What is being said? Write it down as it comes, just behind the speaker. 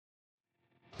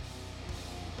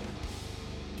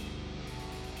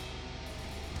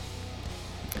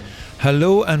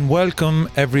Hello and welcome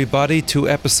everybody to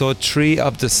episode 3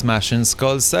 of the Smashing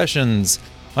Skull Sessions.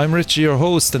 I'm Richie, your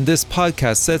host, and this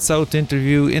podcast sets out to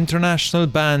interview international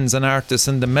bands and artists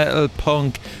in the metal,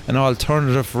 punk and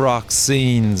alternative rock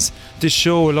scenes. This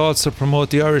show will also promote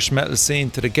the Irish metal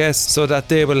scene to the guests so that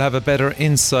they will have a better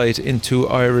insight into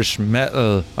Irish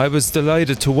metal. I was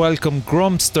delighted to welcome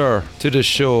Grumster to the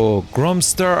show.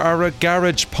 Grumster are a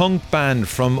garage punk band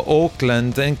from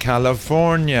Oakland in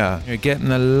California. You're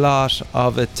getting a lot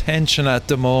of attention at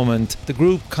the moment. The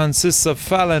group consists of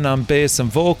Fallon on bass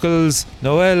and vocals,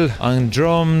 Noel on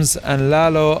drums and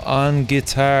Lalo on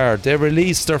guitar. They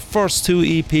released their first 2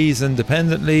 EPs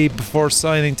independently before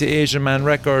signing to Asian Man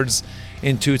Records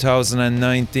in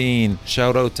 2019.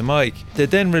 Shout out to Mike. They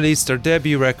then released their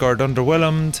debut record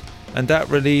Underwhelmed, and that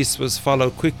release was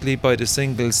followed quickly by the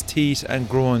singles Teeth and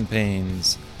Growing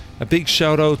Pains. A big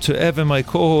shout out to Evan, my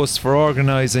co-host, for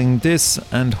organising this,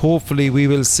 and hopefully we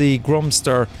will see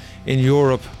Grumster in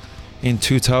Europe in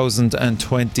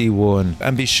 2021.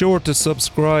 And be sure to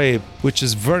subscribe, which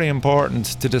is very important,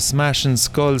 to the Smashing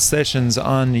Skull Sessions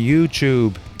on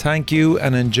YouTube. Thank you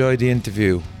and enjoy the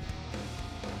interview.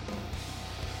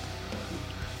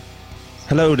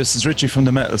 Hello, this is Richie from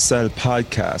the Metal Cell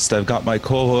podcast. I've got my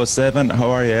co-host Evan. How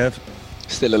are you, Ev?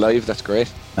 Still alive, that's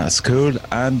great. That's cool.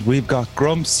 And we've got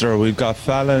Grumster, we've got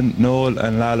Fallon, Noel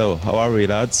and Lalo. How are we,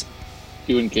 lads?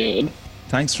 Doing good.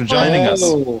 Thanks for joining us.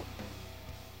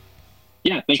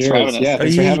 Yeah, thanks for having us. Yeah, Are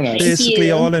thanks for having you us.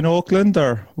 basically all in Oakland,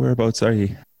 or whereabouts are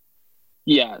you?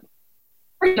 Yeah,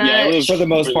 Pretty yeah, it much. was For the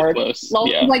most really part. close. Well,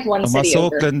 Yeah. like one And what's city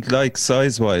over. Oakland like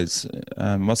size-wise?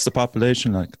 What's the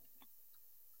population like?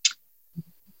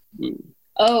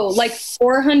 Oh, like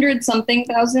 400 something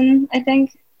thousand, I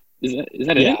think. Is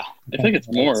that it? I think it's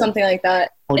more. Something like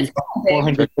that. It's big.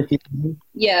 450.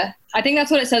 Yeah. I think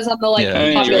that's what it says on the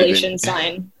Yeah. population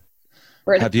sign.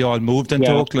 Where it's- Have you all moved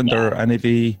into Yeah. Oakland, or any of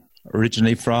you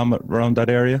originally from around that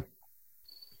area?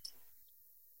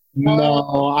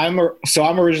 No, I'm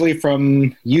originally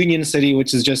from Union City,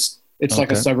 which is it's like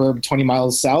a Okay. suburb 20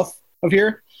 miles south of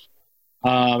here.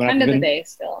 And I've End of the been- day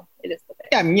still. It is the day.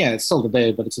 Yeah, I mean, yeah, it's still the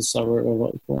Bay, but it's a suburb of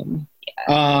Oakland.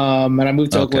 And I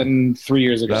moved to Okay. Oakland 3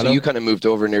 years ago. So you kind of moved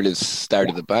over near the start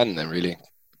of the band then, really?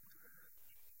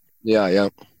 Yeah.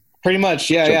 Pretty much,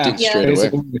 yeah. Jumped in straight away.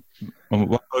 Basically.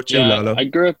 What about you, Yeah, Lalo? I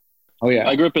grew up. Oh yeah.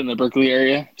 I grew up in the Berkeley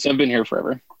area, so I've been here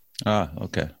forever.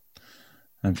 Okay.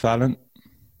 And Fallon?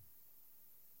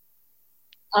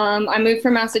 I moved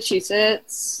from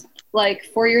Massachusetts like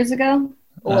 4 years ago.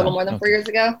 A little more than 4 years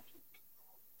ago.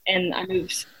 And I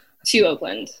moved to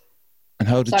Oakland. And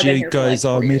how So did I've been you here for, guys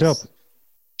like, all 4 meet up? years.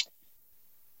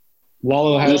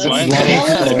 Wallow has This is mine. Well,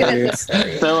 let's get at this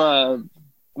story. So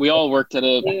we all worked at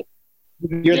a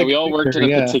we all worked at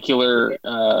a particular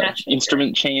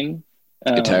instrument chain.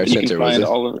 Guitar you can Center, was find it?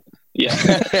 all of yeah.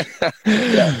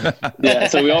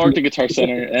 So we all worked at Guitar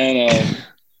Center, and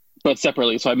but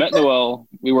separately. So I met Noel.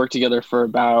 We worked together for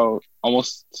about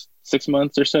almost 6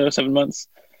 months or so, 7 months.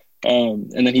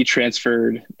 And then he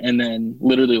transferred, and then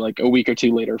literally like a week or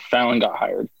two later, Fallon got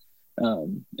hired.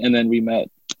 And then we met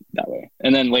that way.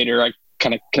 And then later I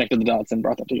kind of connected the dots and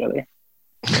brought them together.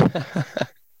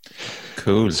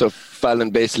 Cool. So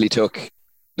Fallon basically took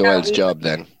Noel's job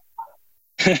then.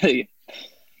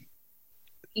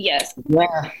 Yes.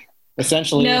 Yeah,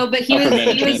 essentially. No, but he Upper was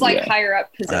management, like yeah. higher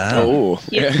up position. Oh.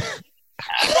 Yeah.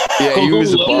 Yeah, he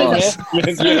was the He was boss. He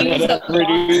was the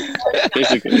boss.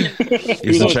 Basically. He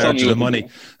was in always telling charge me of the what money.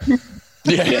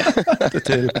 Yeah. The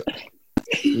two.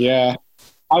 Yeah.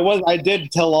 I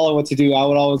did tell Lala what to do. I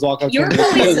would always walk up You're to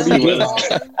probably him. so He was.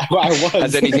 evil. I was.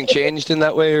 Has anything changed in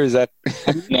that way, or is that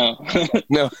No.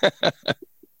 no?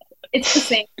 It's the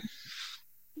same.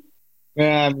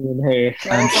 Yeah, I mean, hey.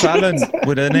 And Fallon,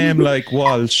 with a name like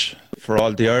Walsh, for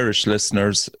all the Irish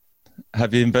listeners,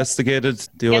 have you investigated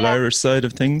the old Yeah. Irish side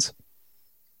of things?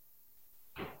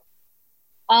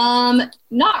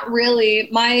 Not really.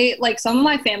 Some of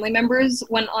my family members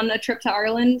went on a trip to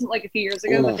Ireland like a few years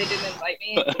ago, but they didn't invite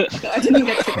me, so I didn't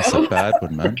get to That's go. a bad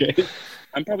one, man. Okay.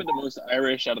 I'm probably the most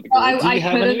Irish out of the Well, group. Do I you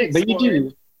have could have any? But you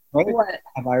do. Right? What?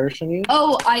 Have Irish in you?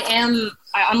 Oh, I am.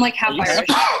 I'm like half Are you Irish.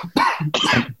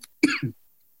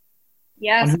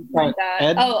 Yeah, something like that.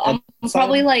 Ed? I'm Ed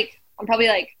probably side? like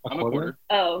I'm a quarter.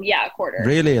 oh yeah, a quarter.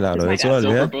 Really, Lalo, my as dad. well, So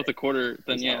if yeah? we're both a quarter,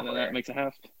 then then that makes a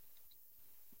half.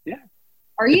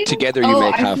 Are you Together you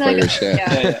make I half feel like- Irish, yeah.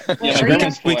 Yeah. Well, Yeah, are my you-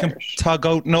 grandma's We full can Irish. tug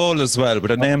out Noel as well. With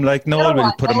a name like Noel,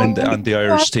 we'll put him on the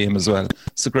Irish team as well.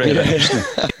 It's a great Irish name.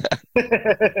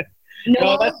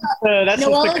 No, No, that's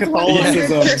Noel just the is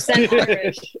 100% Catholicism.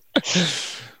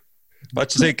 Irish.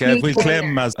 What you think, Kev? We'll claim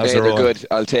him as Hey, our they're own. good.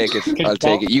 I'll take it. I'll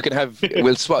take it. You can have.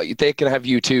 We'll swap. They can have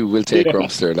you too. We'll take Yeah.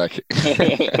 Grumpster. Like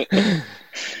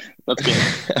That's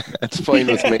good. that's fine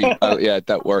with me. Yeah,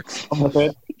 that works. I'm with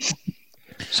it.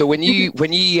 So when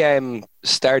you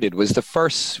started, was the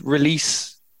first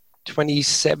release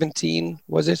 2017?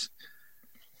 Was it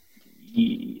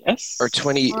Yes. or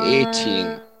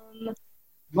 2018?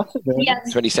 Must have been. Yes.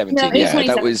 2017. No, it was Yeah,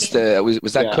 that was 2017.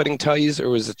 was that Yeah. Cutting Ties or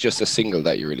was it just a single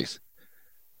that you released?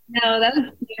 No, that was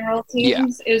Funeral Yeah.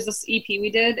 Teams. It was this EP we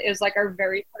did. It was like our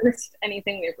very first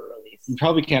anything we ever released. You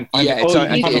probably can't find Yeah, it. it's Oh, on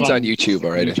you can find it's it on YouTube,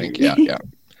 all right. I think. Yeah, yeah.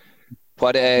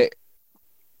 But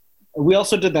We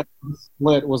also did that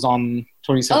split was on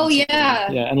 2017. Oh, yeah.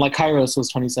 Yeah, and like Kairos was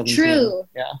 2017. True.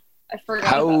 Yeah. I forgot.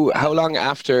 about that. how long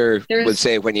after There's- we'll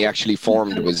say when you actually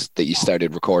formed was that you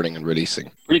started recording and releasing?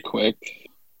 Pretty quick.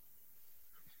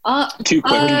 Uh, Too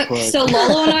quick. quick. so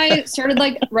Lolo and I started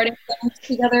like writing songs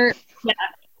together. Yeah,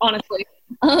 honestly.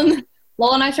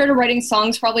 Lolo and I started writing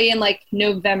songs probably in like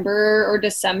November or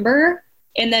December.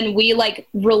 And then we like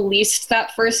released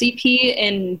that first EP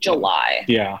in July.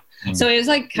 Yeah. So it was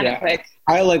like kind of Yeah. quick.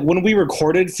 I like when we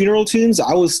recorded Funeral Tunes,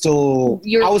 I was still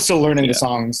learning Yeah. the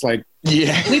songs. Like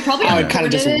Yeah. We probably I kind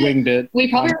of just recorded it. winged it. We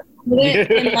probably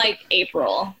recorded it in like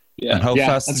April. Yeah. And how Yeah,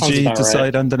 fast that did sounds you about right.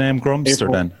 decide on the name Grumpster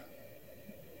April. then?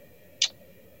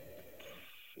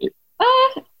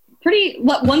 Pretty.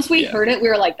 Once we Yeah. heard it, we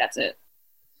were like, "That's it."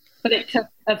 But it took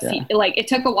it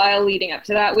took a while leading up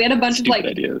to that. We had a bunch Stupid of like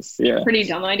ideas. Yeah. pretty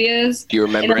dumb ideas, Do you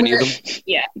remember And any of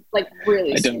we're- them? like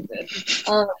really I don't.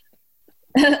 stupid.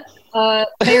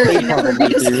 They can never be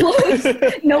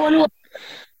disclosed. No one will.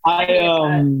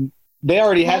 They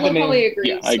already had the Lolo probably name. agrees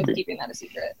Yeah, I with agree. keeping that a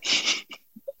secret.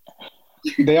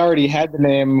 They already had the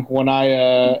name when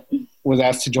I was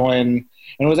asked to join, and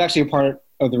it was actually a part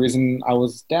of the reason I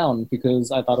was down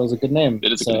because I thought it was a good name.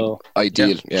 It is a good so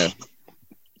Ideal. Yeah.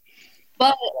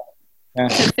 But yeah.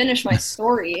 to finish my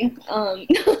story, Stop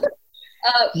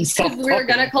we were talking.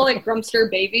 gonna call it Grumpster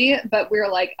Baby, but we were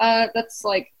like, that's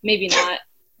like maybe not.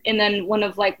 And then one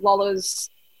of like Lolo's,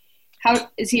 how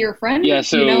is he your friend? Yeah.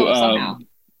 So You know, somehow.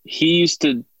 he used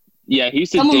to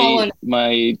Someone Lolo date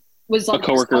my was a on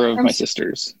coworker of my Grumpster.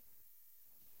 sister's.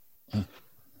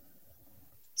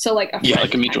 So like a friend, Yeah,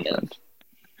 like a mutual kind of.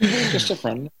 friend. just a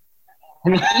friend.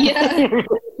 Yeah.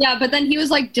 Yeah, but then he was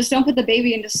like, just don't put the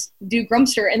baby and just do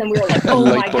Grumpster. And then we were like, oh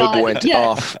my Light bulb God. went Yeah.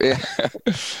 off. Yeah.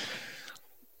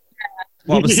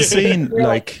 What was the scene We're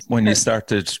like when you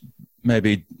started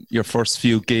maybe your first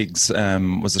few gigs?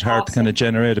 Was it hard to kind of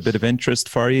generate a bit of interest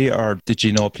for you, or did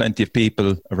you know plenty of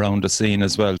people around the scene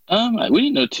as well? We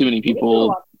didn't know too many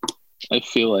people. I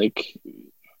feel like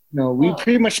No, we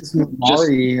pretty much just knew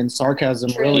Mari and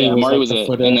Sarcasm. Really, yeah, Mari like was the it,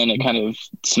 footage. and then it kind of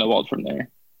snowballed from there.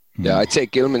 Yeah, I'd say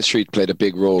Gilman Street played a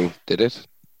big role, did it?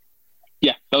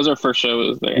 Yeah, that was our first show. It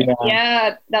was there.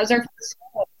 Yeah, that was our first.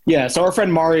 Yeah, so our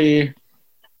friend Mari,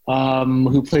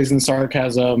 who plays in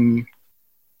Sarcasm,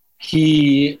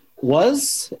 he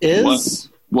is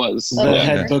Was the Okay.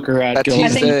 head booker at That's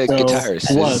Gilman. he's the So-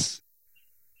 guitarist. Was.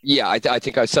 Yeah, I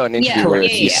think I saw an interview Yeah, where yeah,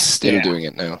 he's yeah. still Yeah. doing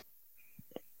it now.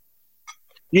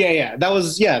 Yeah, that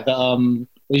was the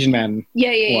Asian man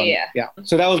Yeah. one.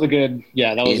 So that was a good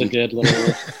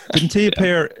little. Didn't he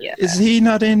appear? Yeah. Is he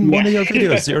not in one of Yeah. your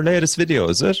videos? Your latest video,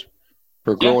 is it?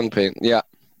 For Growing Pain. Yeah.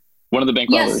 one of the bank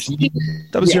Yes. robbers.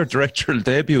 That was Yeah. your directorial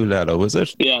debut, Lalo, was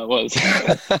it? Yeah, it was.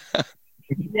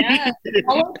 Yeah.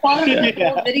 All thought of the Yeah.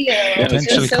 whole video. It was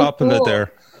Potential so Coppola cool.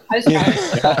 there. I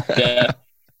was proud. Yeah.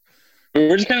 We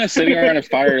were just kind of sitting around a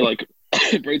fire, like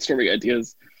brainstorming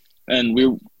ideas, and we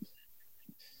were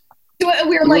like,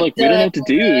 we don't know what to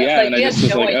do. Yeah, and I we had just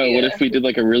was no like, oh, what idea. if we did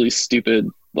like a really stupid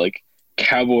like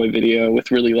cowboy video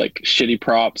with really like shitty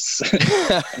props?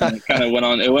 And it kind of went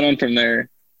on. It went on from there.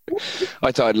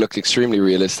 I thought it looked extremely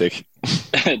realistic.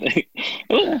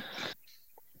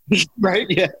 Right?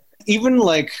 Yeah. Even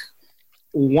like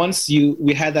once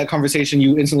we had that conversation,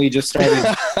 you instantly just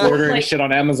started ordering Like, shit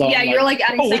on Amazon. Yeah, you're like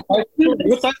adding stuff.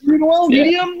 what's that doing well? Yeah.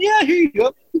 Medium? Yeah, here you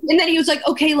go. And then he was like,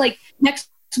 okay, like next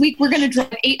week we're gonna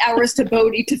drive 8 hours to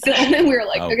Bodie to film, and we were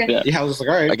like, Wow. okay. Yeah. Yeah, I was like,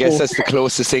 all right. I guess cool. that's the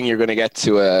closest thing you're going to get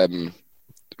to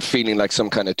feeling like some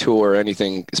kind of tour or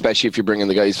anything, especially if you're bringing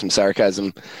the guys from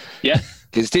Sarcasm. Yeah.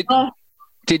 Because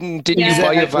didn't Yeah. you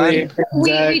buy a van? We took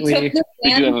the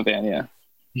We do have van, a van, yeah.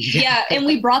 yeah, and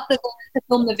we brought the van to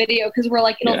film the video because we're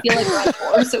like, it'll Yeah. feel like we're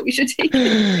on tour, so we should take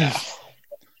it.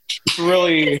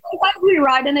 really, Sometimes we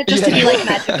ride in it just to be like,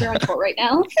 imagine we're on tour right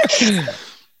now.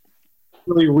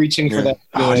 really reaching for that.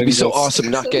 Oh, it'd be so feeling, awesome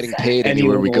not so getting sad. paid Any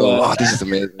anywhere we go. little, Oh, this is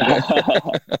amazing.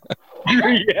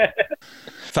 yeah.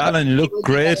 Fallon, you look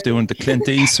great doing the Clint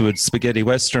Eastwood spaghetti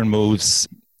western moves.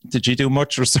 Did you do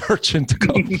much research into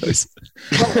cowboys?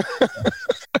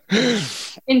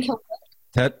 Into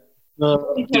Ted?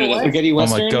 into what? Spaghetti Oh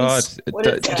westerns. my God. What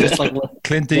is that? Just like what?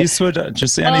 Clint Eastwood? Did you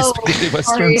see any Oh, spaghetti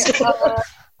sorry. westerns?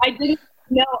 I didn't.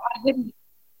 No, I didn't.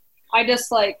 I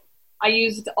just I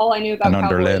used all I knew about And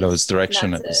under cowboys, Lalo's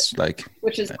direction, and it that's was like...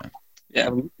 which is Yeah.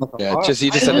 Yeah, just you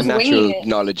just I have a was winging natural it.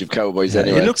 knowledge of cowboys Yeah,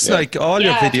 anyway. it looks Yeah. like all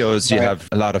your Yeah. videos, you Right. have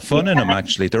a lot of fun in them,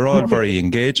 actually. They're all very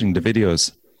engaging, the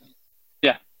videos.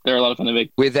 Yeah, they're a lot of fun to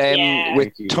make. with Yeah.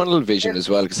 with tunnel vision as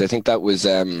well, because I think that was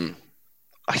the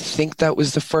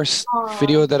first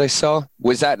video that I saw.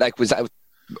 Was that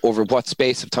over what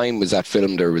space of time was that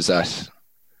filmed, or was that?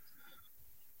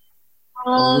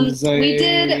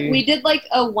 We did like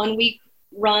a 1 week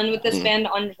run with this band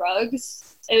on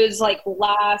drugs. It was like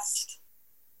last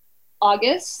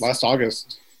August. Last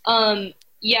August.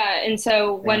 Yeah, and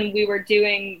so when we were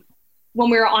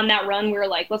on that run, we were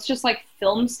like, let's just like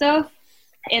film stuff,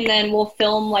 and then we'll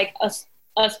film like us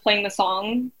playing the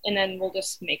song, and then we'll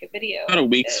just make a video. About a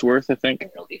week's worth, I think.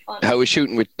 It'll be fun. How was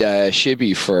shooting with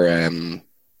Shibby for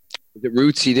the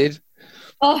Roots? He did.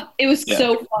 Oh, it was Yeah.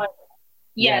 so fun.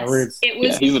 Yes, Yeah, Roots. it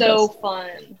was Yeah, he's the so best.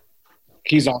 fun.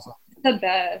 He's awesome. The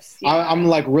best. Yeah. I'm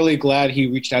like really glad he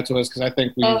reached out to us because I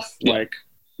think we've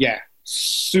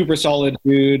super solid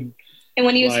dude. And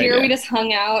when he was like, here, yeah. we just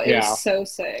hung out. It Yeah. was so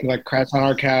sick. Like crashed on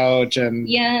our couch and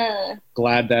Yeah.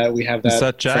 glad that we have Is that,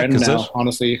 that Jack, friend is now. it?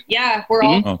 Honestly, Yeah, we're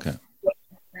all. Okay.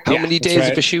 How Yeah, many that's days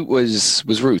right. of a shoot was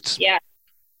Roots? Yeah.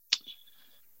 It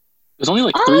was only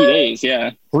like 3 days,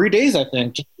 yeah. 3 days I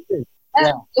think.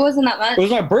 It wasn't that much. It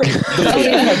was my birthday. Oh,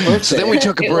 yeah. my birthday. So then we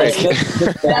took a It break. was.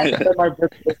 My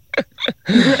birthday.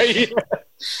 Right.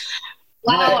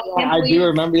 Wow. Yeah, I do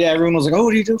remember. Yeah, everyone was like, "Oh,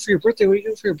 what do you do for your birthday? What do you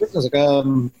do for your birthday?" I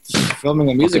was like, filming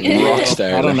a music Fucking video. rock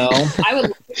star, I don't know. I would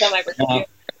love to tell my birthday.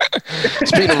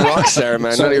 It's being a rock star,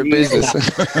 man. None of your business.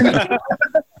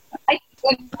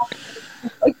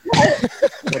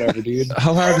 Whatever, dude.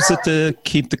 How hard is it to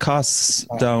keep the costs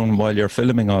down while you're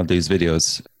filming all these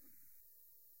videos?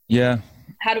 Yeah.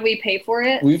 How do we pay for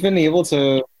it? We've been able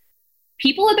to.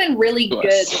 People have been really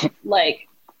Bless. good, like,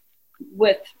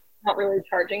 with not really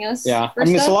charging us. Yeah, for I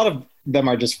mean, it's stuff. a lot of them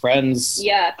are just friends.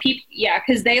 Yeah,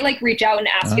 because they like reach out and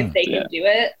ask if they Yeah. can do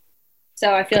it.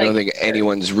 So I feel I don't like think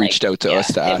anyone's reached out to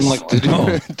us to ask Like- to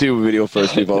do a video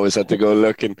first. We've always had to go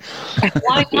looking.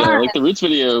 why Yeah, not? like the Roots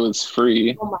video was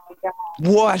free. Oh my god.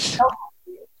 What?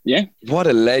 Yeah. What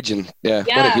a legend. Yeah. What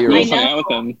a Yeah, hero. We I all hung know. out with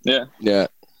them. Yeah. Yeah.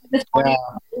 This Yeah.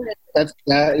 That's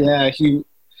that. Yeah,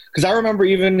 because I remember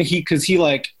even because he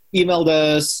like emailed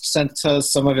us, sent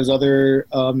us some of his other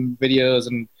videos,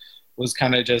 and was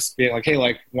kind of just being like, "Hey,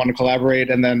 like, want to collaborate?"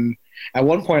 And then at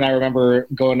one point, I remember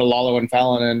going to Lalo and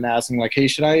Fallon and asking, like, "Hey,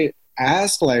 should I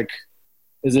ask? Like,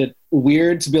 is it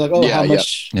weird to be like, oh, Yeah, how yeah.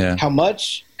 much? Yeah. How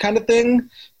much?" kind of thing.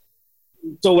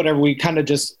 So whatever, we kind of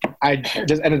I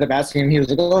just ended up asking him. He was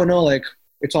like, "Oh no, like."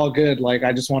 It's all good. Like,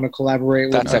 I just want to collaborate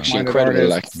with That's actually like-minded incredible.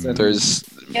 Like, artists, and- there's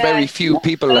Yeah. very few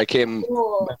people like him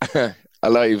cool.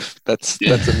 alive. That's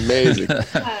amazing.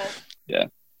 Yeah.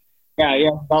 Yeah.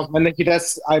 And he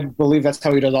does. I believe that's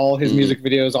how he does all his music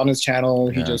videos on his channel.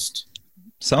 He Yeah. just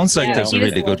Sounds like Yeah, there's a he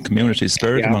really just good loves- community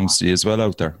spirit Yeah. amongst you as well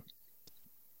out there.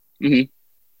 Amongst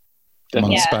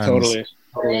Yeah. bands. totally.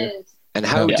 There is. And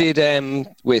how Yeah. did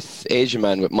with Asian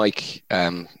Man with Mike?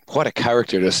 What a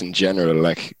character just in general.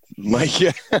 Like Mike,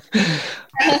 I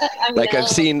like know.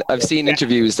 I've seen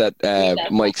interviews that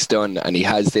Mike's done, and he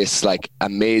has this like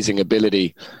amazing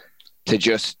ability to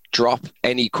just drop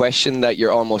any question that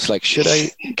you're almost like,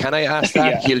 can I ask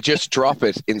that? Yeah. He'll just drop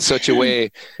it in such a way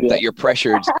Yeah. that you're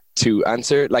pressured to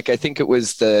answer. Like I think it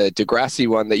was the Degrassi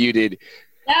one that you did.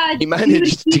 Yeah, He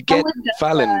managed dude, to get always does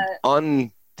Fallon that.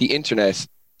 on the internet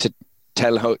to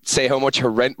say how much her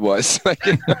rent was. I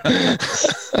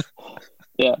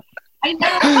know. He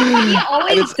And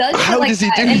always it's, does. how shit like does he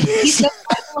that. do And this? he's so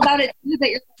mindful about it too that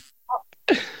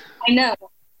you're. I know.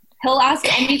 He'll ask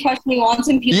any question he wants,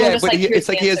 and people are Yeah, just but like, "Here's it's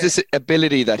like the he has answer." this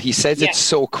ability that he says Yeah. it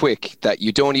so quick that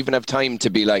you don't even have time to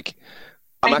be like,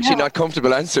 I'm I actually know. not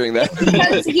comfortable answering that.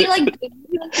 Because he like digs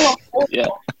you into a hole. Yeah.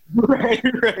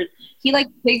 right. He like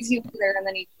digs you there, and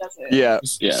then he does it. Yeah.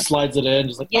 Just Yeah. slides it in.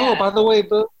 Just like, Yeah. oh, by the way,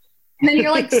 but And then you're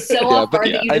like so Yeah, off but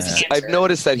guard that you I've, just I've answer.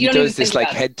 noticed that he You don't does even this think like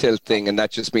about it. head tilt thing, and that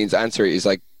just means answer. He's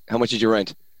like, how much did you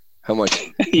rent? How much?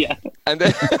 Yeah. And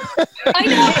then I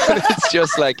know. it's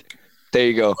just like, there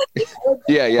you go.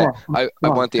 Yeah. I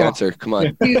want the answer. Come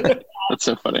on. Dude, That's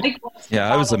so funny. like,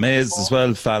 Yeah, I was amazed as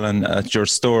well, Fallon, at your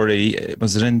story.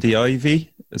 Was it in the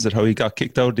Ivy? Is it how he got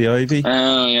kicked out of the Ivy?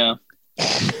 Oh, yeah.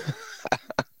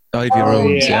 Ivy Oh,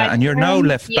 Rooms, yeah. yeah. And you're now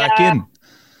left back Yeah. in.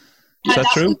 Is that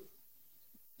true?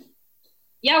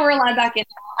 Yeah, we're allowed back in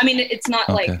now. I mean, it's not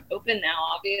like Okay. open now,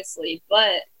 obviously,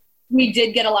 but we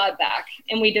did get allowed back,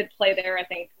 and we did play there. I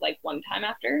think like one time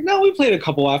after. No, we played a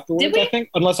couple afterwards. Did we? I think,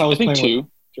 unless I was I think playing 2, with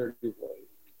Jersey Boys.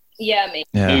 Yeah, maybe.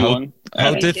 Yeah. maybe How, 1.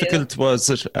 how Me too. difficult was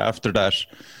it after that?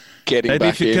 Getting Maybe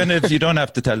back if you in. you don't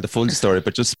have to tell the full story,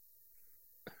 but just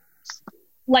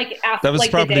Like after, that was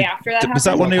like probably the day after that was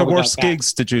that happened. one of your Probably worst got back.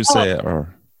 gigs? Did you say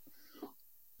or?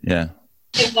 Yeah,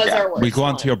 It was our worst. we go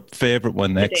on to one. your favorite one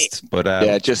To next, but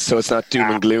Yeah, just so it's not doom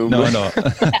and gloom. no,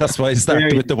 that's why I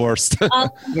started with the worst. I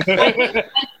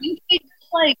think they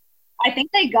just, like I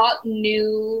think they got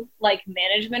new like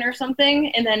management or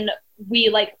something, and then we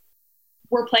like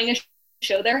were playing a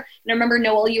show there. And I remember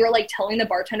Noel, you were like telling the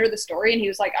bartender the story, and he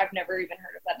was like, "I've never even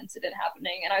heard of that incident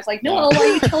happening." And I was like, "Noel, why are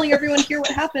you telling everyone here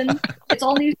what happened? It's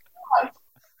all news."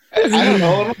 I don't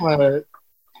know what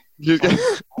You-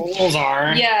 rules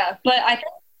are. Yeah, but I think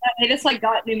that they just like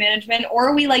got new management,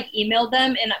 or we like emailed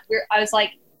them, and I was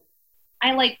like,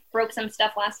 "I like broke some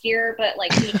stuff last year, but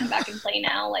like, can you come back and play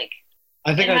now?" Like,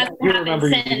 I think it I hasn't do happened remember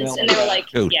you since, emailing and they were me. like,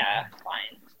 Dude. "Yeah,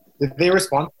 fine." Did they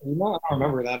respond to the email? I don't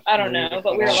remember that. I don't know,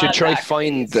 but we were Should allowed try back,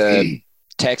 find please. the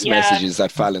text Yeah. messages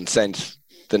that Fallon sent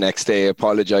the next day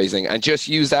apologizing and just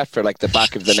use that for like the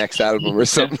back of the next album or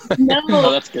something. No,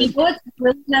 Oh, that's good. you know what's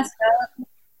really messed up?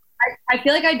 I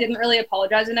feel like I didn't really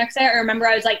apologize the next day. I remember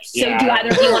I was like, "So Yeah. do either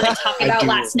of you want to talk I about do,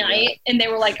 last yeah. night?" And they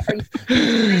were like, "Are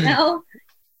you right now?"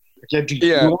 Yeah. Do you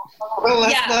Yeah. want to talk about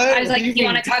last Yeah, night? I was What like, do "Do you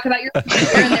want mean? to talk about your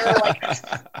career?" And they were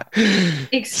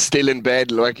like, Ex- Still in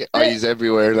bed, like eyes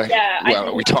everywhere. Like, Yeah, I well,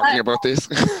 are we think talking that- about this?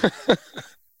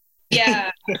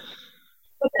 "Yeah."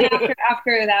 But then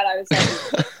after that, I was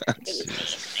like, "It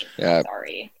was Yeah.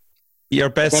 sorry." Your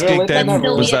best Better gig late than then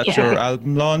never. was that Yeah. your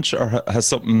album launch, or has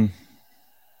something?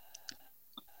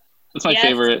 That's my Yes.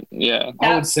 favorite. Yeah. I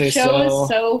That would say show so. is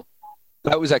so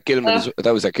That was at Gilman.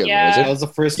 That was at Gilman, yeah. That was was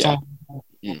the first Yeah. time.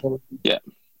 Yeah.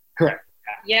 Correct.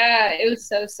 yeah, it was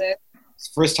so sick. It's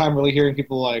the first time really hearing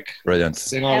people like Brilliant.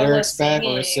 sing our Hella lyrics back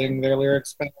or singing. sing their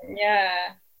lyrics back. It Yeah,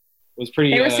 was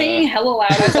pretty. they were singing hella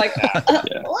loud. I was like,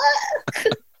 Yeah.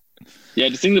 "What?" Yeah,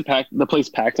 just seeing the place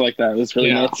packed like that was really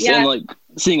Yeah. nuts. Yeah. And like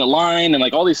seeing a line and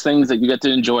like all these things that you get to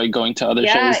enjoy going to other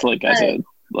Yeah, shows, like as yeah. a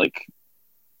like,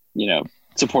 you know,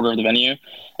 supporter of the venue,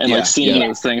 and Yeah, like seeing yeah.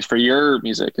 those things for your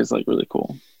music is like really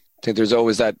cool. I think there's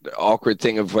always that awkward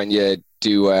thing of when you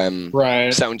do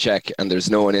right. sound check and there's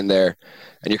no one in there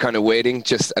and you're kind of waiting,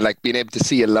 just like being able to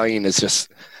see a line is just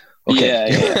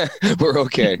okay. Yeah, We're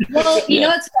okay. Well, you Yeah. know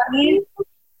what's funny?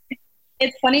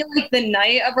 It's funny, like the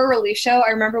night of our release show, I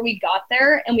remember we got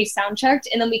there and we sound checked,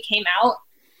 and then we came out,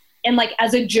 and like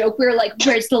as a joke, we were like,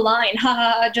 "Where's the line?" Ha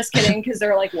ha ha, just kidding, because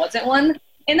there like wasn't one.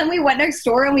 And then we went next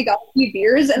door and we got a few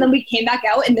beers, and then we came back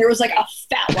out and there was like a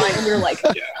fat line, and we were like,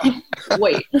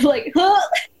 "Wait, like, huh?"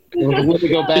 When we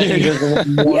go back and hear the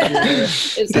one more. Yeah.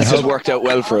 This has worked out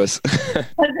well for us. Because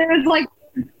it was like,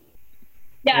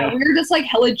 yeah, we were just like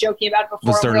hella joking about it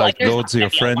before. Was there we were like "There's loads of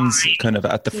not your gonna be a friends line." kind of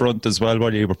at the front as well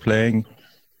while you were playing?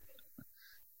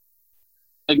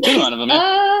 A good amount of them.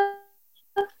 Yeah.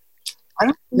 I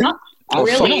don't- Not Oh,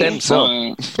 fuck really. them, so.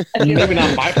 Maybe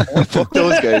not my fault. Fuck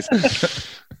those guys.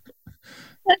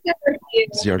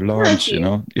 It's your launch, you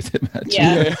know. You'd imagine.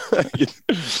 Yeah.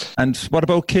 And what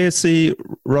about Casey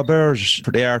Roberge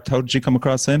for the art? How did you come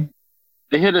across him?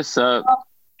 They hit us up.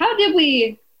 How did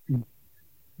we?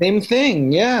 Same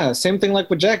thing, yeah. Same thing like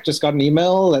with Jack. Just got an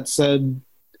email that said,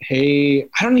 "Hey,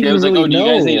 I don't Yeah, it even was like, really "Oh, do you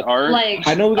know." guys need art?" Like,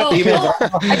 I know we got Oh, the email. well-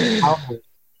 but I don't know how.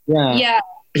 Yeah. yeah.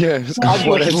 Yeah. I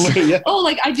What just- else? yeah. Oh,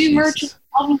 like I do merch. Jesus.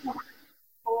 Oh,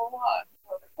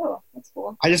 that's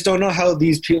cool. I just don't know how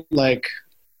these people like.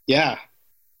 Yeah,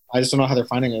 I just don't know how they're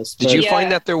finding us. Did you Yeah.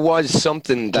 find that there was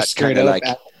something that Just straight kind of up like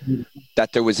at-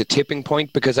 that there was a tipping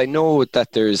point? Because I know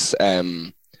that there's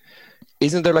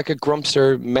isn't there like a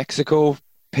Grumpster Mexico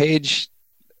page?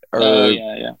 Or Oh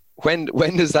yeah. when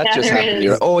does that Yeah, just there happen? is.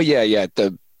 You're like, oh yeah,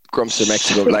 the Grumpster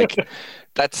Mexico. Like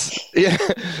that's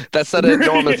that's not a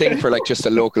normal thing for like just a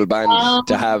local band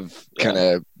to have kind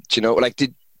of, you know, like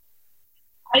did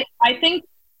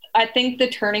I think the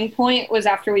turning point was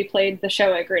after we played the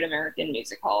show at Great American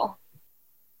Music Hall.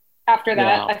 After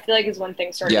that, Yeah. I feel like is when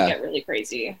things started Yeah. to get really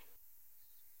crazy.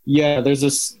 Yeah, there's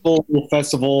this full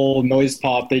festival, Noise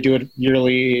Pop. They do it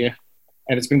yearly,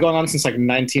 and it's been going on since like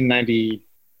 1996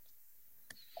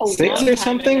 A long or time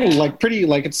something. ago. Like pretty,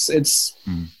 like it's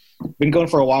Hmm. been going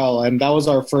for a while, and that was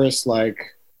our first like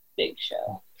Big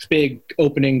show. big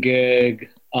opening gig.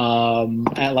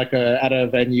 at a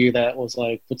venue that was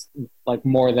like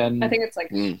more than I think it's like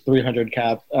 300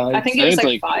 cap. I think it was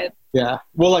like 5. Yeah.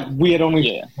 Well, like we had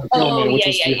only Yeah. filmed which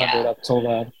was 300 up till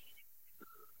then.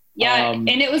 Yeah, and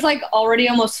it was like already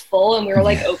almost full, and we were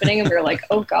like opening, and we were like,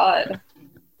 "Oh God,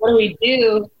 what do we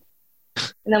do?"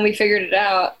 And then we figured it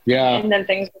out. Yeah. And then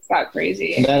things just got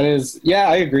crazy. That is, yeah,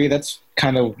 I agree. That's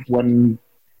kind of when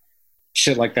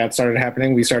shit like that started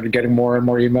happening. We started getting more and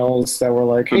more emails that were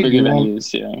like, "Hey, do you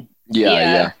want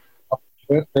Yeah.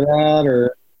 for that?"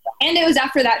 Or And it was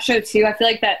after that show too. I feel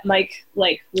like that Mike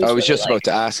I was just about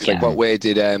to ask, like, what way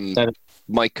did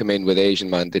Mike come in with Asian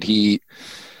Man? Did he?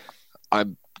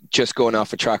 I'm just going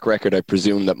off a track record. I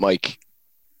presume that Mike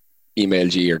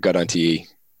emailed you or got onto you.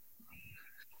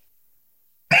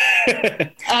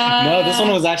 No, this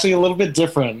one was actually a little bit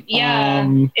different. Yeah,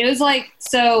 it was like,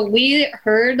 so we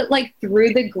heard like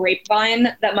through the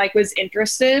grapevine that Mike was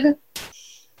interested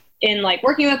in like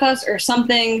working with us or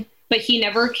something, but he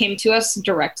never came to us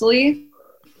directly.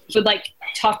 He would like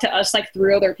talk to us like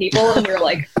through other people, and we were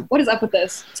like, "What is up with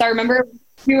this?" So I remember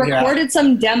we recorded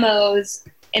some demos.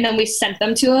 And then we sent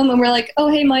them to him, and we're like, "Oh,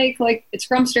 hey, Mike, like, it's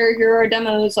Grumster. Here are our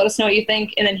demos. Let us know what you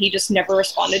think." And then he just never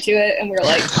responded to it. And we were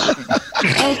like,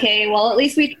 "Okay, well, at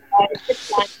least we tried."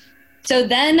 So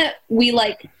then we,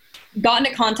 like, got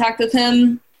into contact with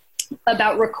him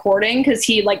about recording because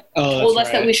he, like, told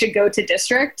us that we should go to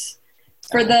District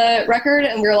for the record.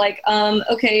 And we were like,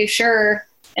 okay, sure.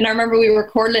 And I remember we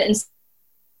recorded it and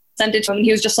sent it to him. And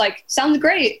he was just like, "Sounds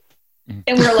great."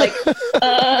 And we were like,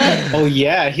 oh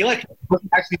yeah, he like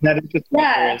wasn't actually that interested.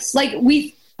 Yeah, like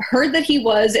we heard that he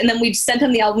was, and then we sent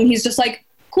him the album. He's just like,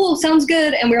 "Cool, sounds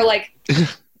good." And we were like,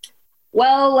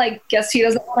 well, like, guess he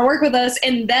doesn't want to work with us.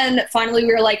 And then finally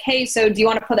we were like, "Hey, so do you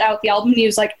want to put out the album?" And he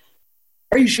was like,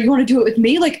 "Are you sure you want to do it with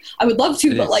me? Like, I would love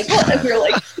to, but like, what?" And we were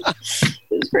like, it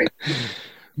was great.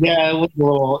 Yeah, it was a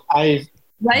little, right?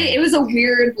 It was a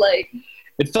weird, like,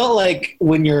 it felt like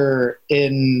when you're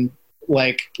in,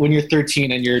 like when you're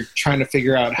 13 and you're trying to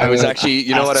figure out how. I was actually,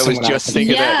 you know what, I was just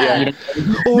thinking that. Yeah.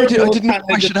 Oh, I didn't know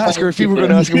I should ask her if you were going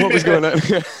to ask her what was going on.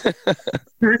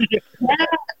 Yeah.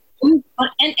 And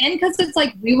because it's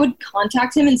like we would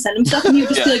contact him and send him stuff, and he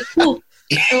would just be like, "Cool,"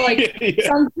 or like,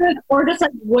 "Sounds good," or just like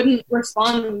wouldn't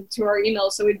respond to our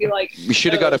emails. So we'd be like, we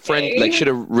should have got a friend, like, should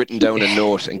have written down a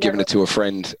note and given it to a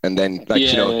friend, and then, like,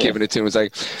 given it to him. Was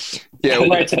like,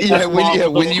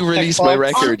 will you release my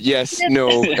record? Yes,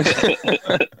 no. He'd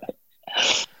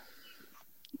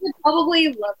probably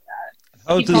love that.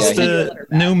 How does the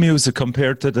new music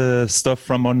compare to the stuff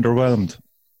from Underwhelmed?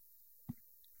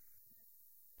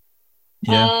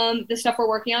 Yeah. The stuff we're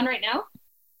working on right now?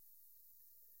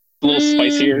 A little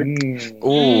spicier.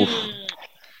 Oh.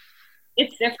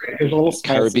 It's different. It's a little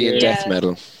spicier. Caribbean death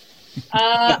metal.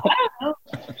 I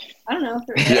don't know.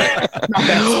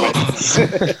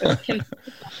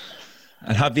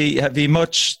 And have you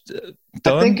much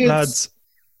done, lads?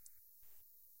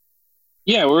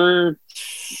 Yeah, we've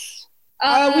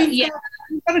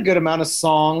got a good amount of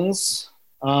songs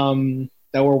that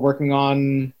we're working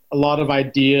on. A lot of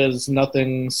ideas,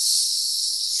 nothing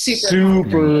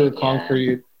super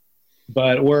concrete,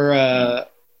 but we're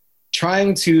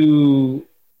trying to,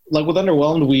 like with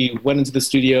Underwhelmed, we went into the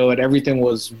studio and everything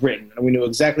was written, and we knew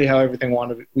exactly how we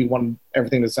wanted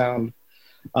everything to sound.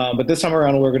 But this time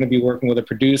around, we're going to be working with a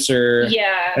producer,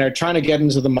 and are trying to get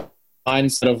into the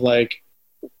mindset of like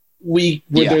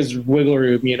there's wiggle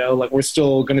room, you know, like we're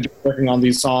still going to be working on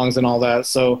these songs and all that.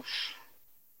 So,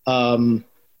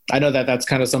 I know that's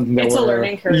kind of something that it's a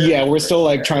learning curve. Yeah, we're still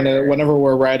like trying to, whenever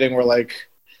we're writing, we're like,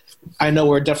 I know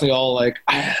we're definitely all like,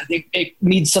 it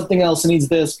needs something else, it needs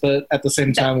this, but at the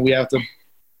same time, we have to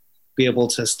be able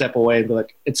to step away and be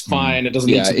like, it's fine, it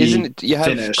doesn't need to be you have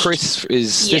finished. Chris,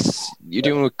 this, you're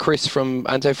doing with Chris from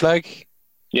Anti-Flag?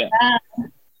 Yeah.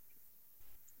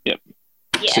 Yep.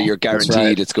 Yeah. So you're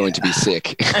guaranteed it's going to be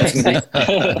sick.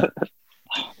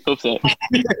 Hope so.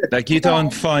 Like, you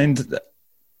don't find...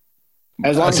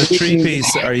 As a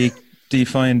three-piece, are you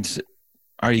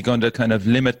going to kind of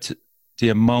limit the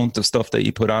amount of stuff that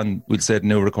you put on, we'll say, the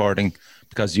new recording,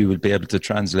 because you will be able to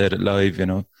translate it live, you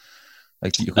know?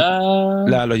 Like, you could,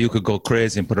 Lalo, you could go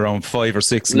crazy and put around 5 or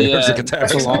 6 layers of guitar.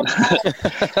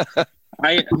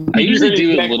 I usually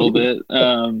do a little bit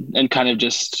and kind of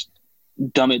just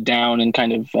dumb it down and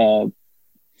kind of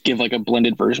give like a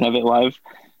blended version of it live.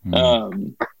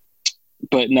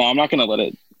 But no, I'm not going to let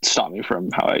it stop me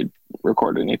from how I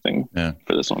record anything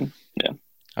for this one. Yeah.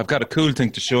 I've got a cool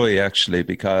thing to show you, actually,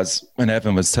 because when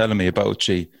Evan was telling me about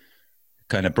you,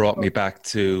 kind of brought me back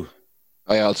to...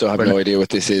 I also have no idea what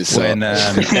this is. So. When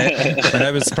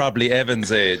I was probably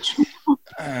Evan's age,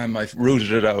 I've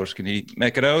rooted it out. Can you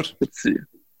make it out? Let's see.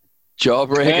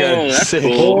 Jawbreaker. Oh, that's Sick.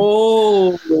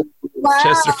 cool. Wow.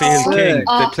 Chesterfield King.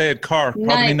 Oh, They played Cork,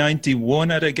 probably nice.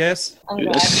 91, I'd guess. Oh,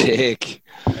 God. Sick.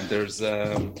 And there's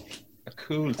a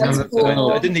cool thing That's that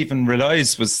cool. I didn't even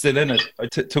realize was still in it. I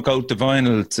took out the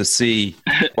vinyl to see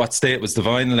what state was the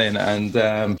vinyl in,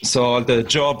 and saw the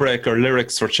Jawbreaker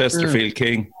lyrics for Chesterfield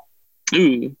King.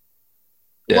 Ooh.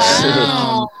 Yeah.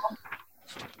 Wow.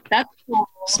 That's cool.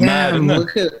 It's mad, isn't it?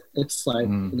 Look at it's like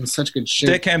in such good shape.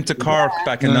 They came to Cork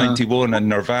back in 91, and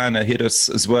Nirvana hit us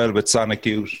as well with Sonic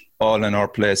Youth, all in our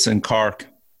place in Cork.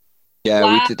 Yeah,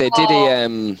 Wow. they did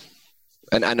an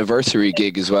anniversary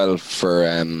gig as well for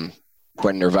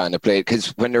when Nirvana played. Because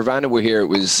when Nirvana were here, it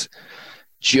was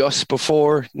just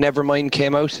before Nevermind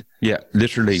came out. Yeah,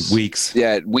 literally weeks.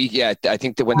 Yeah, I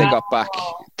think that when they got back,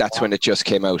 that's when it just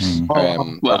came out.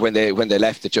 Wow. Or when they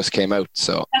left, it just came out.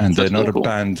 So And That's another cool.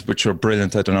 band which are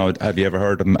brilliant. I don't know. Have you ever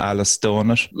heard of them? Alice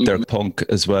Donut. They're punk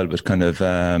as well, with kind of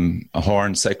a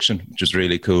horn section, which is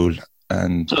really cool.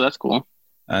 And Oh, that's cool.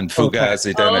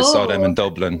 Fugazi. Then I saw them in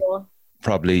Dublin, Cool.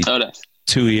 probably Oh, nice.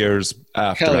 2 years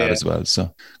after Hell that yeah. as well.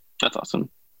 So That's awesome.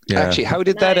 yeah, actually, how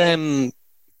did that?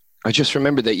 I just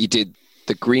remember that you did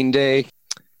the Green Day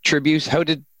tribute. How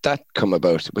did that come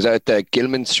about? Was that at the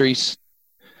Gilman Street?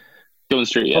 Gilman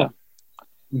Street, yeah.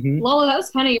 Mhm. Lola, that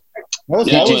was kind of That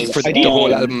Yeah, was it was- For I the did-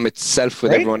 whole album itself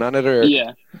with Right? everyone on it, or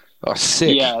Yeah. oh,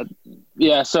 sick.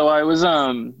 Yeah. So I was, I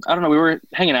don't know, we were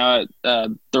hanging out at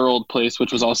their old place,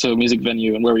 which was also a music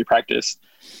venue and where we practiced.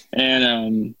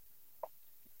 And,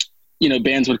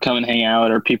 bands would come and hang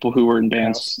out, or people who were in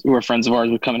bands who were friends of ours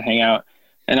would come and hang out.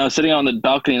 And I was sitting on the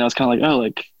balcony and I was kind of like, oh,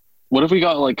 like, what if we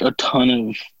got like a ton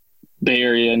of Bay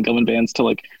Area and Gilman bands to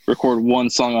like record one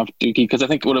song off Dookie? Because I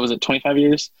think, what was it, 25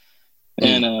 years?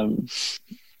 And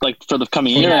like for the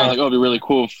coming year, I was like, oh, it'd be really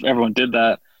cool if everyone did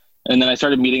that. And then I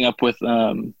started meeting up with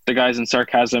the guys in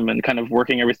Sarcasm and kind of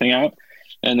working everything out.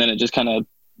 And then it just kind of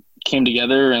came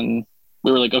together and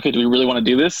we were like, okay, do we really want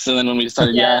to do this? And then when we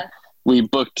decided, we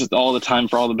booked all the time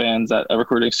for all the bands at a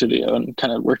recording studio and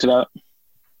kind of worked it out.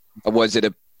 Was it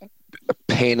a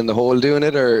pain in the hole doing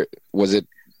it, or was it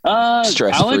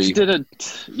stress-free?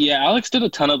 Alex did a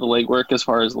ton of the legwork as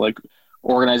far as like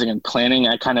organizing and planning.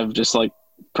 I kind of just like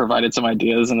provided some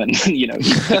ideas and then he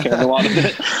took care of a lot of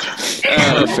it.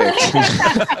 Perfect.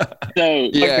 So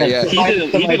he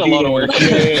did a lot of work.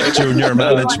 junior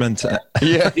management.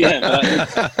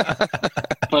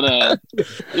 But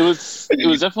it was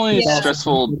definitely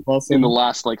stressful Awesome. in the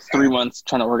last like 3 months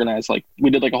trying to organize. Like we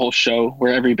did like a whole show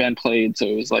where every band played, so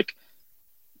it was like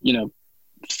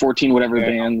 14 whatever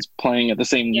bands playing at the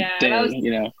same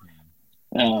day.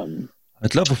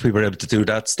 I'd love if we were able to do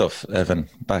that stuff, Evan,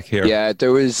 back here. Yeah,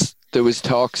 there was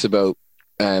talks about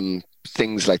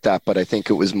things like that, but I think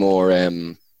it was more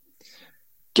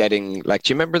getting like.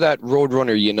 Do you remember that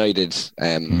Roadrunner United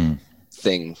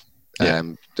thing? Yeah.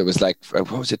 There was like,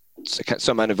 what was it?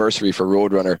 Some anniversary for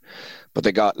Roadrunner, but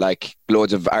they got like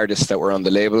loads of artists that were on the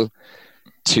label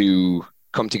to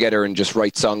come together and just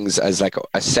write songs as like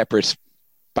a separate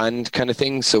band kind of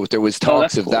thing. So there was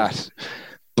talks of that.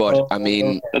 But I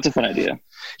mean, that's a fun idea.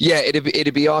 Yeah,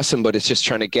 it'd be awesome, but it's just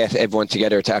trying to get everyone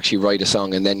together to actually write a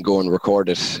song and then go and record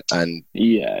it. And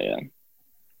yeah.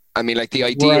 I mean, like the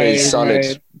idea is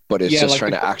solid, but it's just like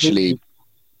trying to actually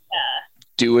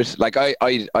do it. Like I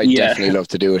definitely love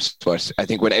to do it, but I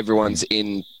think when everyone's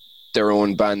in their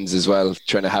own bands as well,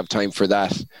 trying to have time for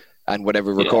that and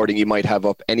whatever recording you might have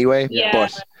up anyway. Yeah.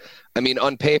 But I mean,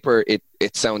 on paper, it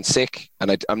sounds sick,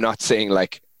 and I'm not saying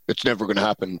like it's never going to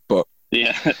happen, but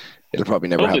yeah, it'll probably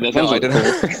never hopefully happen. No, I don't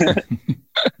know.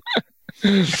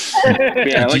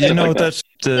 Did you know that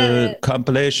the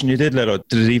compilation you did, Lero,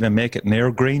 did it even make it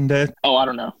near Green Day? Oh, I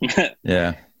don't know.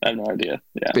 Yeah. I have no idea.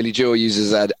 Yeah. Billy Joe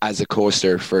uses that as a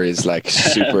coaster for his like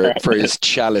for his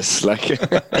chalice, like.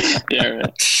 Yeah.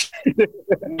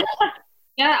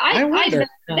 Yeah, I wonder.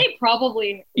 they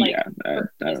probably like I don't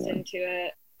know. listen to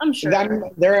it. I'm sure. I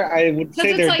would say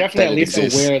it's they're like- definitely at least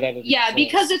Exists. aware that it Yeah, exists.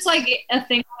 because it's like a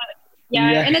thing.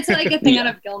 Yeah, Yeah. and it's like a thing out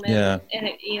of Gilman. Yeah. And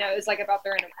it, it's like about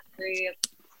their anniversary.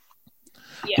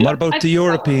 Yeah. What about I the feel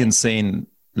European scene,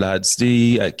 lads? Do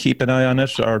you keep an eye on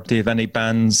it, or do you have any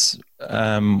bands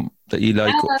that you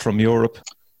like from Europe?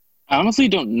 I honestly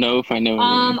don't know if I know.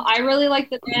 any. I really like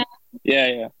the band.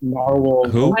 Yeah. Narwhal.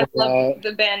 Who? I love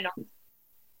the band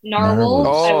Narwhal. I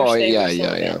Oh wish they yeah, were still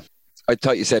yeah, a yeah. band. I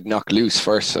thought you said Knock Loose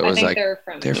first, so I was think like,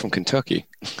 they're from Kentucky.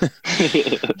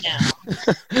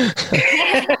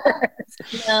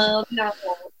 No,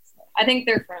 Narwhal. I think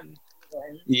they're from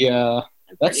England. Yeah.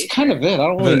 That's kind of it. I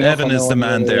don't really But know. Evan is the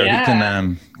man there. Yeah. He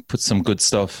can put some good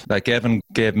stuff. Like Evan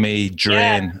gave me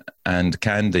Drain and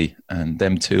Candy, and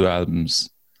them 2 albums.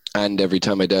 And Every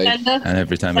Time I Die. Senda. And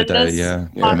Every Time I Die, yeah.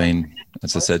 I mean,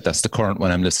 as I said, that's the current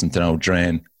one I'm listening to now,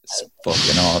 Drain. It's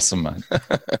fucking awesome, man.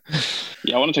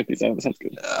 Yeah, I want to check these out. That sounds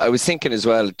good. I was thinking as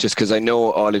well, just because I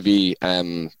know all of you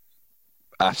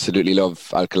absolutely love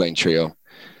Alkaline Trio.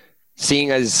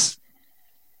 Seeing as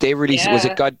they released, was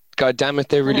it God Damn It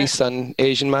they released on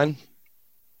Asian Man?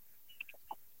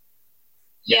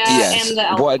 Yeah, Yes. and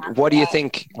the What do you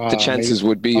think the chances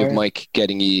would be of Mike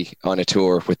getting you on a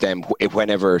tour with them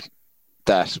whenever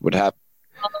that would happen?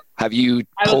 Have you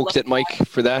poked at Mike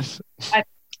for that?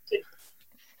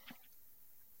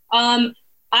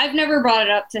 I've never brought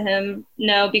it up to him,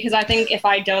 no, because I think if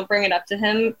I don't bring it up to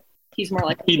him, he's more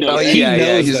likely He to knows. Oh, do it. yeah,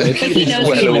 knows he's that.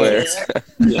 well aware.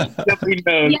 Yeah. Definitely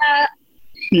knows.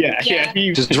 Yeah, Yeah.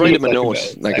 Just write him a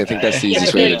note. Like, I think that's the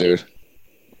easiest way to do it.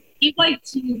 he's like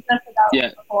to stuff about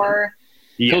it before.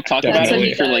 Yeah, He'll talk definitely. about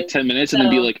it for like 10 minutes and then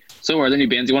be like, so are there any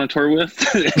bands you want to tour with?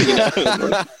 You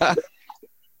know?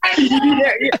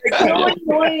 So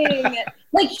annoying.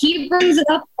 Like, he brings it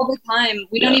up all the time.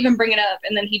 We don't even bring it up,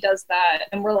 and then he does that,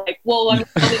 and we're like, well, I'm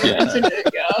really mentioned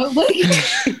it, yeah. Like,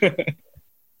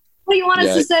 what do you want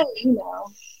us to say? You know.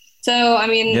 So I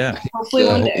mean, hopefully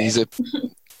one day.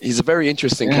 He's a very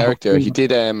interesting character. He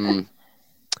did I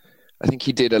think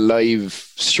he did a live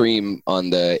stream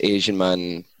on the Asian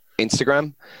Man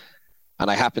Instagram,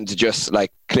 and I happened to just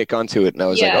like click onto it, and I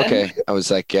was like, okay. I was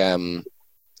like, I'm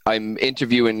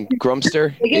interviewing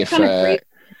Grumster.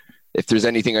 If there's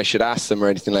anything I should ask them or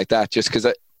anything like that, just because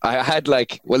I had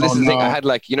like, well, this is the thing. I had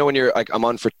like, you know, when you're like, I'm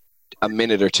on for a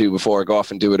minute or two before I go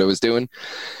off and do what I was doing,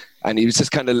 and he was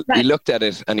just kind of, he looked at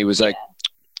it and he was like,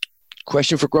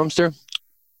 question for Grumster?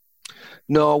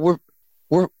 No,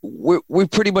 we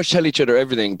pretty much tell each other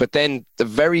everything. But then the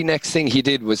very next thing he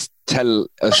did was tell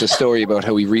us a story about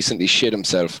how he recently shit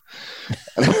himself.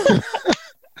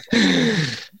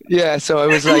 Yeah, so I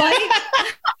was like,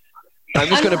 I'm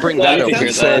just going to bring that up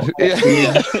instead.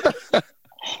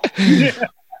 I'm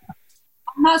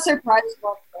not surprised.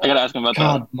 I got to ask him about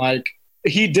God, Mike.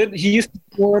 He used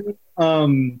to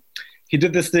he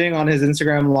did this thing on his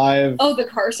Instagram Live. Oh, the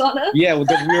car sauna? Yeah, we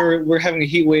were having a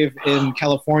heat wave in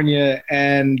California,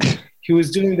 and he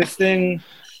was doing this thing.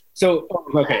 So,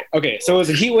 okay. So it was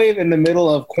a heat wave in the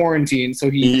middle of quarantine, so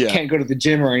he can't go to the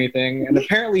gym or anything. And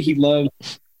apparently he loved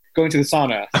going to the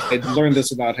sauna. I learned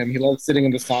this about him. He loved sitting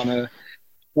in the sauna.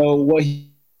 So what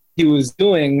he was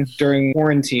doing during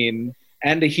quarantine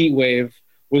and the heat wave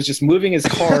was just moving his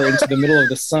car into the middle of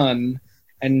the sun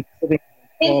and putting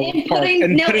he put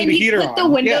the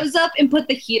windows up and put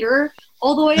the heater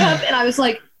all the way up, and I was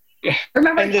like,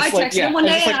 remember, I texted him one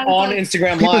day, and I was on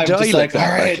Instagram Live, just like, all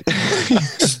right,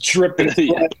 just dripping.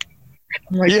 I'm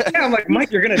like, I'm like,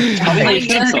 Mike, you're gonna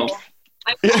die.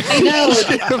 I know.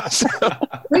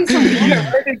 Bring some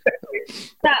water.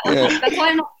 That's why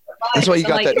I'm not. That's why you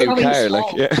got that new car,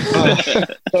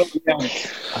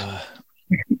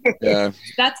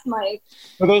 That's Mike.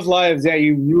 For those lives,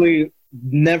 you really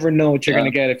never know what you're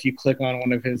gonna get if you click on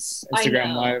one of his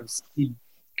Instagram lives. He's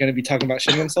gonna be talking about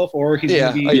shitting himself, or he's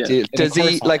gonna be. Does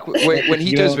he like when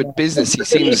he does with business? He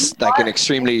seems like an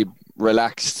extremely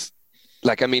relaxed.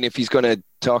 Like, I mean, if he's gonna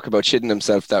talk about shitting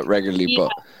himself that regularly,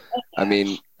 but I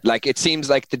mean, like, it seems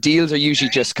like the deals are usually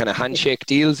just kind of handshake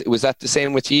deals. Was that the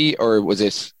same with you, or was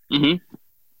it? Mm-hmm.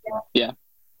 Yeah.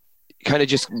 Kind of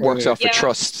just works off a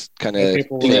trust kind of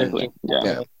thing.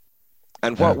 Yeah.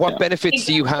 And what benefits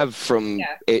do you have from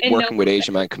working with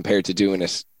Asian Man compared to doing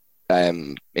it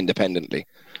independently?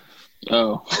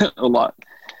 Oh, a lot.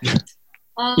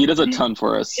 He does a ton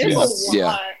for us.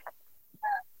 Yeah.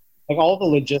 Like all the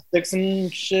logistics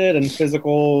and shit and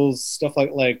physical stuff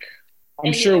like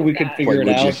I'm sure we could figure it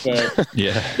out, but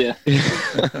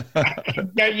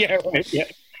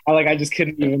right. I just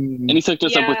couldn't even. And he's hooked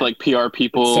us up with like PR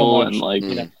people so and like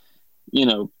you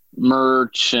know,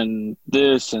 merch and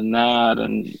this and that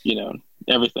and you know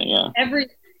everything. He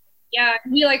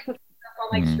like puts stuff on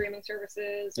like streaming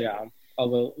services. A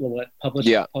little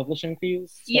publishing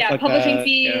fees. Publishing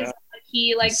fees. Yeah.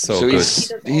 He like so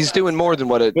he's doing more than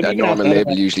what a normal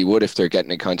label usually would if they're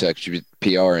getting in contact with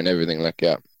PR and everything like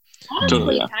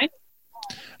Totally.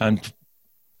 And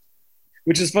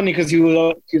which is funny because he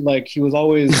was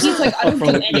always like, I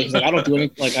don't do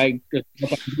anything. Like I do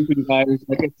for you guys.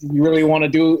 Like if you really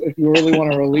want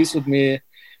to release with me,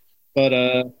 but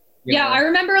I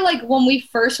remember like when we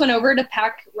first went over to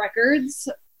Pack Records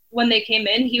when they came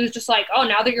in, he was just like, "Oh,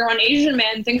 now that you're on Asian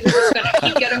Man, things are just gonna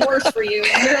keep getting worse for you."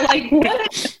 And we were like,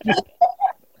 "What?"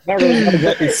 not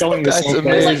exactly selling the That's song. It was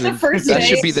like amazing. the first That day.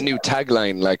 should be the new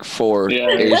tagline, like for Yeah.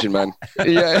 Asian man.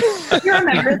 Yeah. You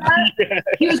remember that?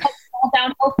 He was like, all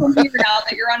downhill from here now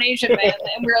that you're on Asian Man.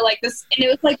 And we were like, this, and it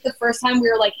was like the first time we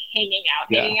were like hanging out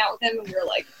with him, and we were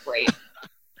like, great.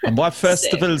 And what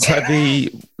festivals have you,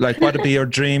 like, what would be your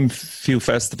dream few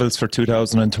festivals for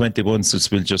 2021, since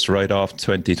we'll just write off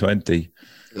 2020?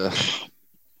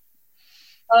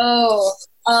 Oh,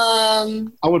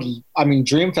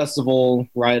 Dream Festival,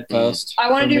 Riot Fest.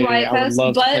 I want For to do me, Riot I would Fest,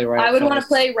 love to but play Riot I would want to Fest.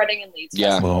 play Reading and Leeds.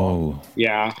 Yeah. Whoa.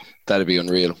 Yeah. That'd be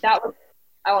unreal. I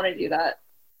want to do that.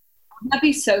 That'd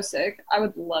be so sick. I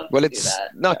would love Well, to do it's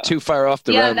that. not too far off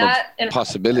the realm of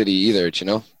possibility either, you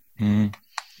know? Mm.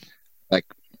 Like,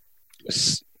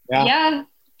 Yeah.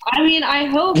 I mean, I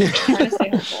hope. I'm trying to stay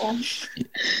hopeful.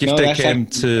 If No, they that's came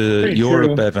to pretty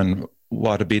Europe, true. Evan,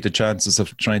 what would be the chances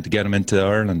of trying to get them into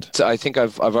Ireland? so I think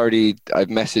I've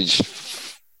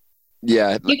messaged.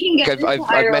 Yeah, You can get I've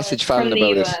into Ireland messaged from Fallon the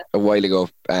about US. it a while ago.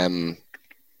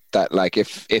 That like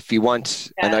if you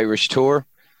want an Irish tour,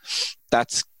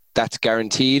 that's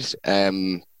guaranteed.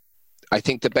 I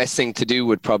think the best thing to do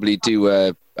would probably do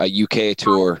a UK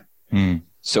tour. Mm.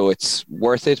 So it's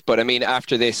worth it. But I mean,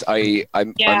 after this, I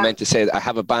meant to say that I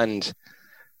have a band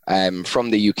from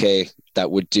the UK that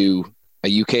would do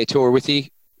a UK tour with you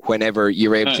whenever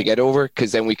you're able to get over,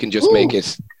 because then we can just make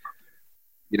it,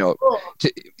 you know,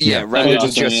 rather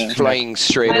than just flying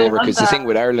straight over. Because the thing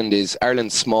with Ireland is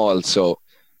Ireland's small, so.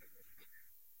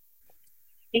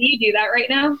 Can you do that right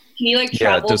now? Can you like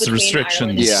travel there's between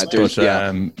restrictions.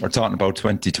 Ireland We're talking about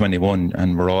 2021,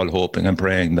 and we're all hoping and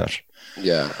praying that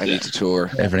I need to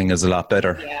tour. everything is a lot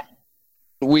better. Yeah.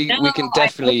 We can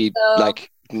definitely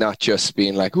like not just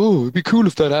being like, oh, it'd be cool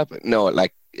if that happened. No,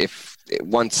 like if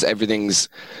once everything's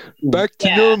back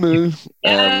to normal,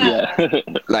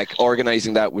 like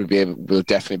organizing that we'll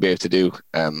definitely be able to do.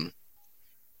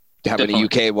 Having a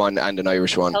UK one and an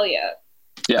Irish one. Hell yeah.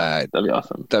 Yeah, that'd be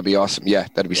awesome. That'd be awesome. Yeah,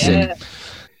 that'd be sick. Do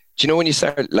you know when you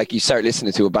start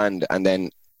listening to a band and then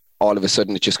all of a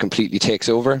sudden it just completely takes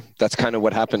over? That's kind of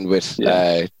what happened with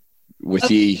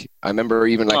Ye. I remember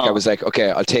even I was like, okay,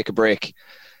 I'll take a break,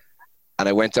 and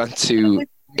I went on to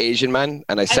Asian Man,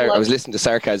 and I was listening to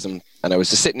Sarcasm, and I was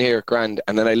just sitting here grand,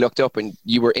 and then I looked up and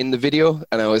you were in the video,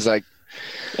 and I was like,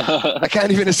 I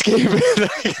can't even escape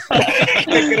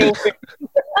it.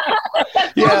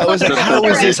 I was like, how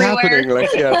is this happening?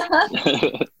 Like, That's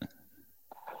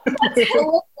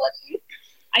so funny.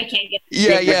 I can't get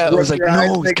I was like,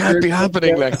 no, it can't be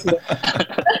happening. Like,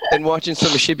 and watching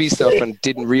some of Shibby stuff and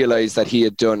didn't realize that he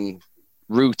had done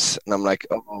Roots, and I'm like,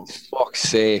 oh, fuck's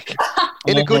sake.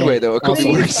 In a good way, though. It could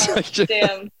be worse.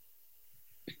 Damn.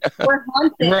 We're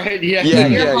haunted. Right, yeah.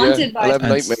 You're haunted by I'll have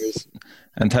nightmares.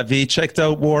 And have you checked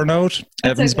out Worn Out,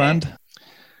 Evan's band?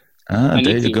 There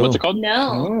you go. What's it called?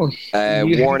 No.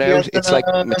 Worn Out. It's like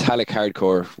metallic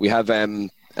hardcore. We have an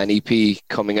EP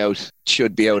coming out.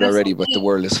 Should be out already, but the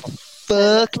world is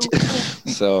fucked.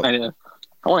 So I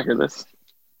want to hear this.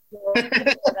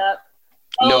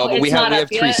 no, but we have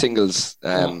 3 yet? singles.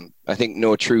 I think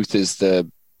No Truth is the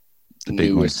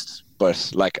newest,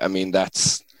 but like I mean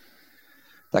that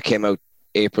came out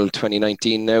April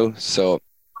 2019 now, so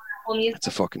it's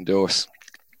a fucking dose.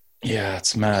 Yeah,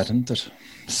 it's mad, isn't it?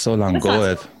 So long ago,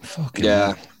 Ev. Fucking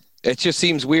yeah. It just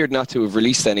seems weird not to have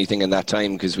released anything in that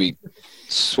time, because we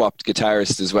swapped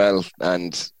guitarists as well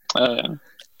and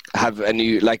have a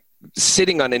new, like,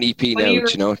 sitting on an EP now, you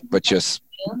know, but just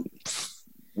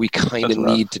we kind of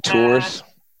need to tour it.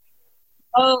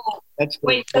 Oh,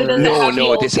 wait, so does it No, have the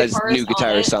old this has new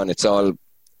guitarists on it. It's all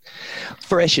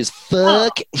fresh as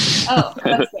fuck. Oh,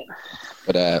 that's good.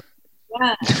 But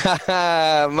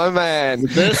my man.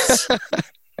 This?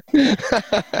 Hey,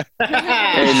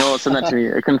 no, send that to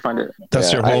me. I couldn't find it.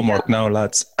 That's your homework now,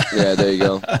 lads. Yeah, there you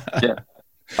go. Yeah.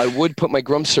 I would put my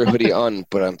Grumster hoodie on,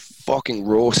 but I'm fucking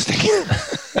roasting.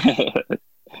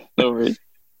 No worries.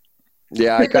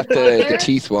 Yeah, I got the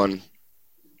teeth one.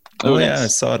 Oh, yeah, I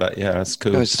saw that. Yeah, it's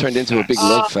cool. It's turned into a big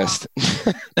love fest.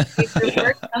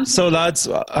 So, lads,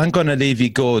 I'm going to leave you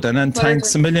go then, and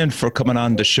thanks a million for coming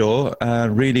on the show.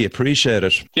 Really appreciate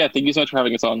it. Yeah, thank you so much for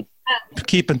having us on.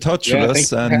 Keep in touch with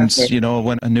us, and you know,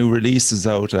 when a new release is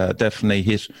out, definitely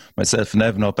hit myself and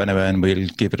Evan up anyway, and we'll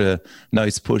give it a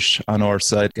nice push on our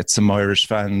side, get some Irish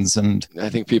fans. And I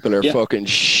think people are fucking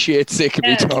shit sick of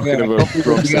me talking about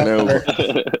Grumster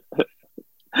now.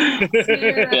 Yeah,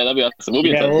 that'd be awesome. We'll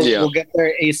be in touch. We'll get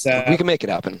there ASAP. We can make it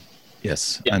happen.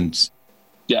 yes, Yeah. and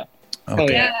Yeah.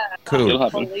 okay, Yeah. cool. It'll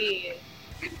happen.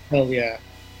 Hell yeah.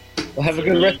 Well, have a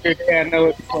good rest of your day. I know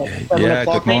it's Yeah, 7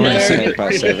 o'clock good morning. over there.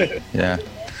 Past 7. Yeah.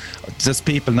 Just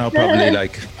people now probably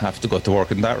like have to go to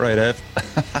work, isn't that right, Ev?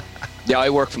 Yeah, I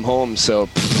work from home, so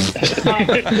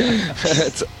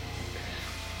it's,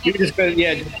 You just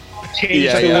change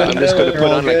the I'm just going to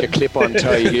put on like a clip-on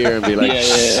tie here and be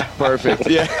like, perfect.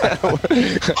 Yeah.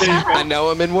 And now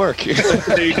I'm in work.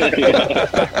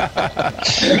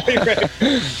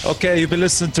 Okay, you've been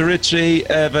listening to Richie,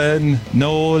 Evan,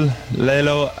 Noel,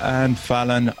 Lelo, and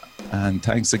Fallon. And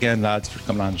thanks again, lads, for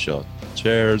coming on the show.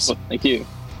 Cheers. Well, thank you.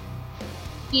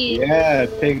 Yeah,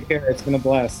 take care. It's been a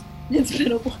blast. It's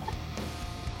been a while.